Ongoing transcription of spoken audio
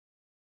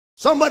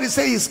Somebody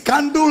say his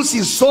candles,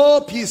 his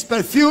soap, his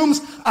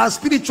perfumes are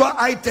spiritual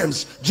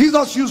items.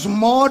 Jesus used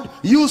mud,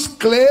 used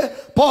clay.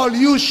 Paul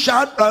used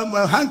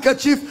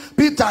handkerchief.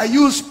 Peter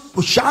used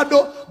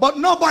shadow. But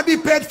nobody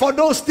paid for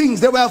those things.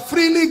 They were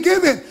freely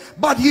given.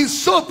 But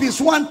his soap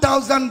is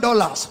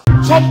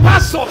 $1,000. Some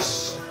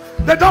pastors,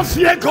 they don't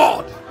fear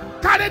God.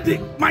 Carry the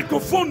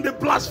microphone, they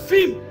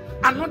blaspheme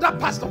another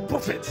pastor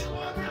prophet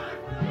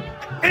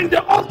in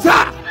the altar.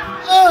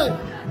 Hey.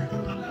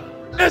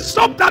 A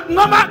soap that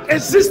never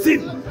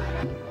existed,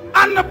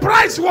 and the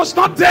price was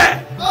not there.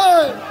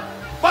 Hey.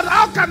 But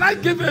how can I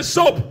give a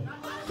soap?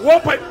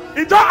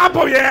 It don't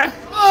happen here.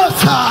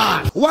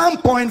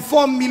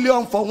 1.4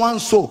 million for one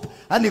soap,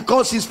 and it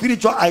calls it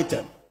spiritual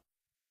item.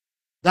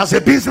 That's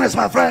a business,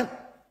 my friend.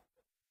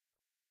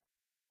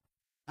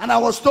 And I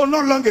was told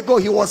not long ago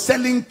he was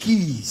selling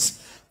keys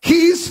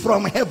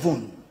from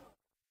heaven,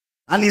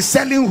 and he's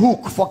selling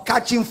hook for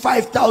catching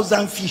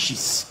 5,000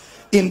 fishes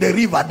in the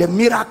river. The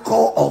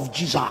miracle of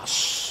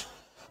Jesus.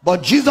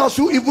 But Jesus,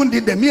 who even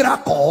did the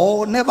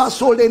miracle, never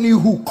sold any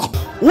hook.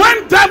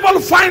 When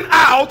devil find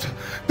out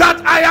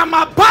that I am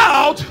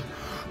about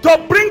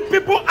to bring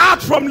people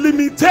out from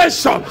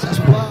limitation,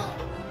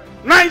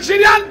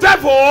 Nigerian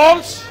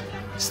devils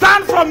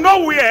stand from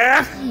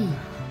nowhere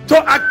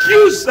to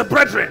accuse the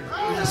brethren.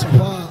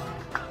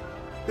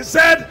 He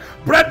said,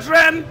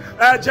 brethren,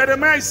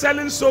 Jeremiah is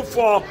selling soap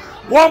for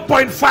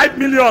 1.5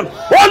 million.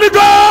 Holy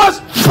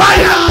Ghost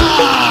fire!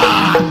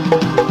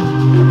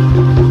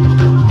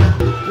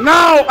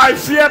 Now I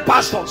fear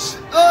pastors.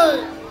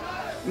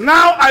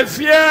 Now I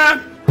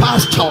fear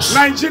Pastors.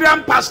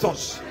 Nigerian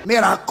pastors.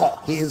 Miracle.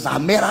 He is a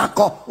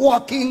miracle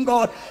walking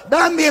God.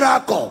 That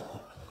miracle.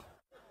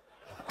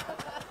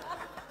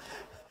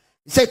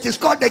 He said it is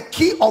called the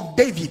key of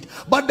David.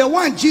 But the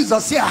one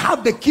Jesus said, I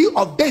have the key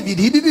of David.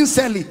 He didn't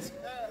sell it.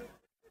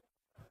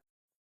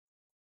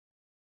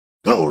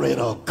 Glory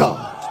to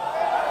God.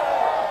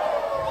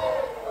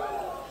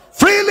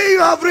 Freely you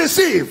have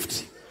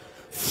received,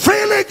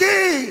 freely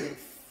give.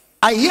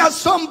 I hear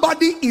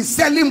somebody is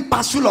selling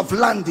parcel of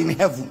land in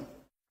heaven,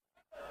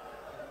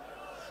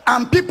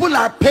 and people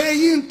are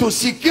paying to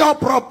secure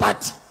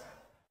property.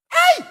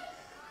 Hey!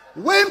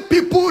 When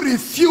people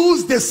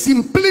refuse the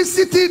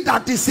simplicity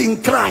that is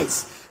in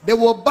Christ, they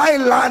will buy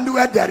land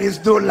where there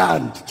is no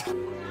land.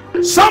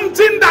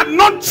 Something that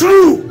not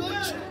true.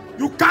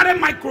 You carry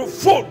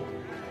microphone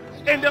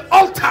in the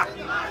altar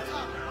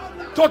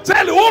to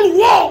tell the whole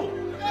world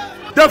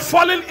the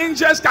fallen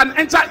angels can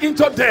enter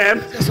into them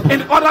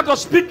in order to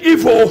speak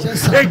evil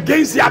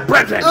against their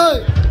brethren.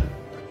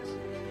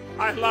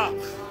 I laugh.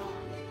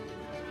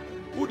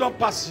 Who don't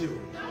pass you?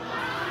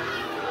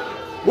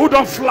 Who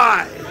don't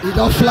fly? He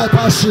don't fly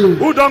past you.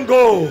 Who don't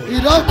go? He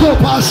don't go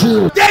past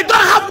you. They don't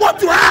have what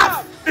you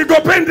have. He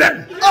go paint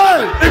them.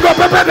 Hey. He go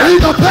prepare them. He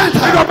go paint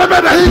them. He go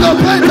prepare them. He go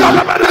paint He go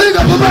them. prepare them. He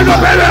go He go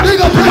prepare them. He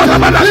go paint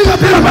them. He go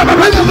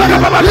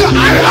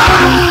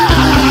paint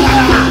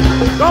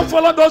them. Don't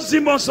follow those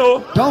demons,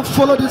 so Don't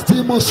follow this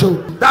demon so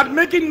that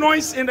making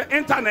noise in the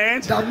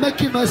internet. that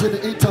making noise in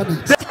the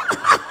internet.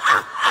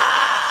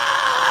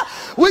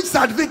 Which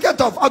certificate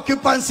of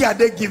occupancy are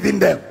they giving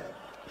them?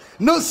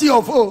 No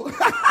CFO.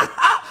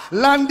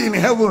 Land in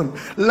heaven.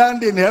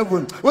 Land in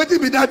heaven. What will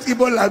be that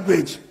Igbo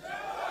language?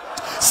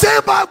 Say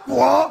back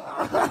war.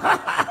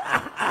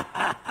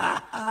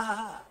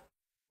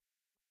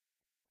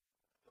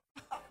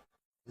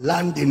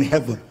 Land in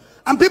heaven.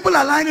 And people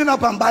are lining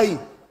up and buying.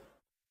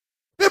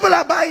 People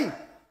are buying.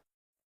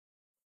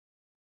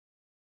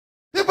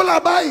 People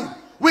are buying.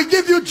 We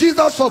give you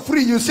Jesus for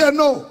free. You say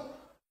no.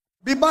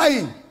 Be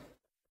buying.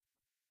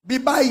 Be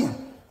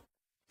buying.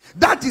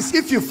 That is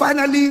if you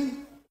finally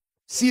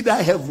see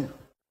that heaven.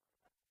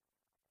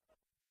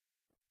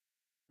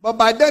 But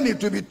by then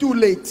it will be too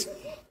late.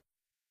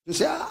 You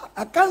say,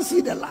 I can't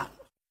see the land.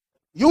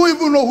 You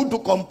even know who to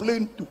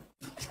complain to.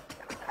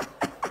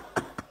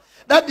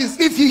 That is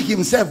if he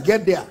himself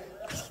get there.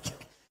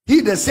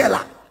 He the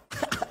seller.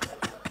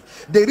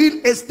 The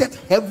real estate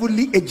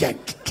heavily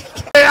agent.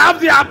 They have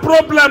their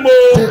problem.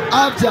 Oh. They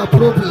have their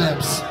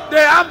problems.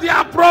 They have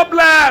their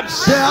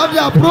problems. They have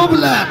their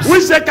problems.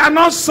 Which they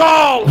cannot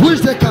solve. Which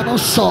they cannot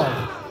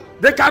solve.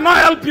 They cannot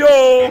help you.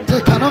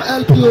 They cannot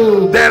help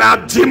you. There are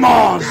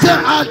demons. There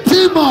are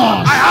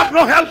demons. I have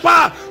no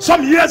helper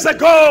some years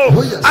ago.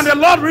 Oh, yes. And the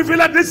Lord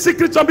revealed this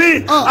secret to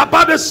me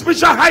about the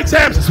spiritual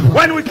items.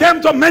 When we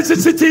came to Mercy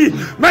City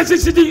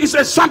is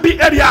a swampy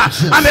area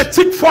and a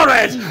thick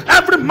forest.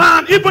 Every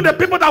man, even the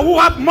people who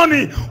have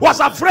money, was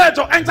afraid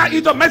to enter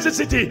into Mercy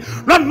City,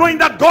 not knowing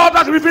that God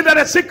has revealed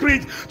a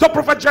secret to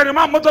Prophet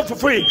Jeremiah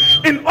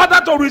Omotofufeyi in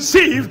order to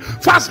receive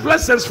fast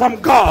blessings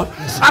from God.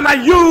 And I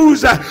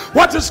use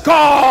what is called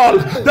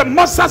the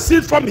mustard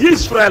seed from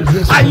Israel.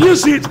 I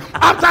use it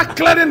after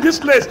clearing this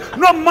place.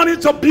 No money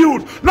to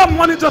build, no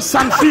money to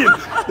sand field.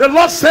 The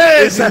Lord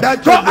says,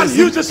 go and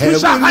use the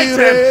spiritual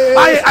item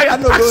I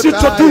asked you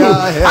to do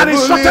and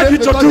instructed you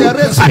to do.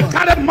 I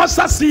carry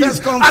mustard seed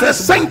at the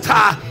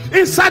center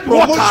inside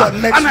water,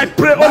 and I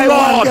pray, oh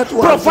Lord,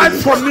 provide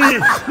for me.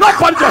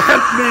 Nobody to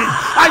help me.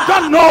 I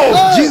don't know.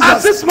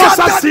 As this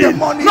mustard seed,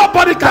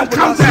 nobody can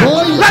count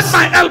them. Let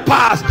my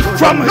helpers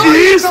from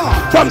east,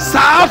 from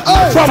south,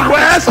 from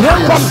west,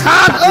 from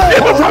heart,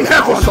 even from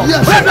heaven,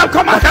 let them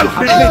come and help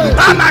me.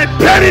 And I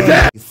bury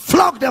them.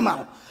 Flog them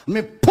out.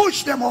 Me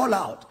push them all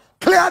out.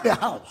 Clear the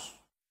house.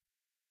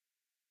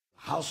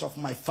 House of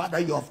my father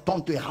you have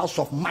turned to a house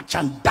of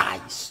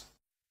merchandise,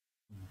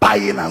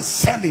 buying and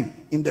selling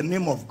in the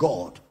name of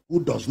God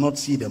who does not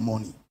see the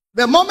money.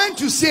 The moment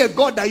you say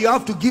God that you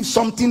have to give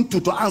something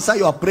to answer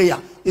your prayer,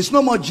 it's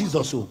no more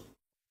Jesus. Oh,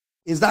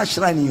 it's that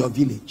shrine in your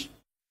village.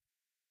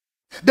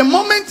 The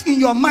moment in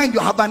your mind you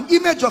have an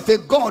image of a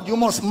God you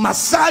must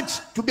massage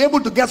to be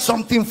able to get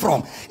something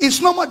from, it's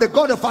no more the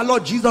God of our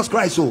Lord Jesus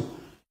Christ. Oh,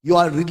 you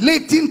are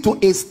relating to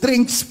a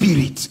strange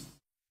spirit.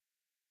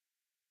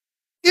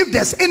 If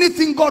there's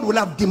anything God will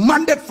have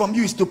demanded from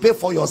you is to pay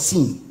for your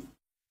sin.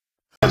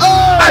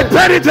 I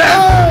buried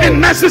them in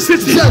Mercy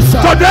City. Yes,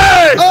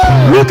 today,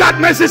 look at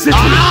Mercy City.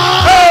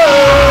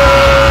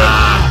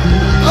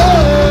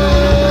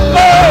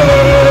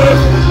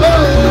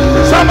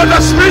 Some of the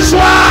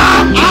spiritual.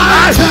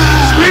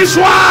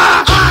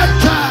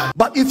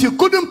 But if you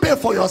couldn't pay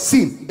for your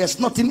sin, there's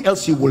nothing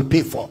else you will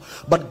pay for.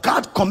 But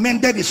God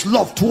commended his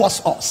love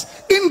towards us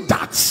in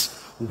that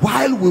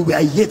while we were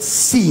yet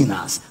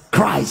sinners,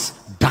 Christ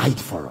died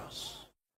for us.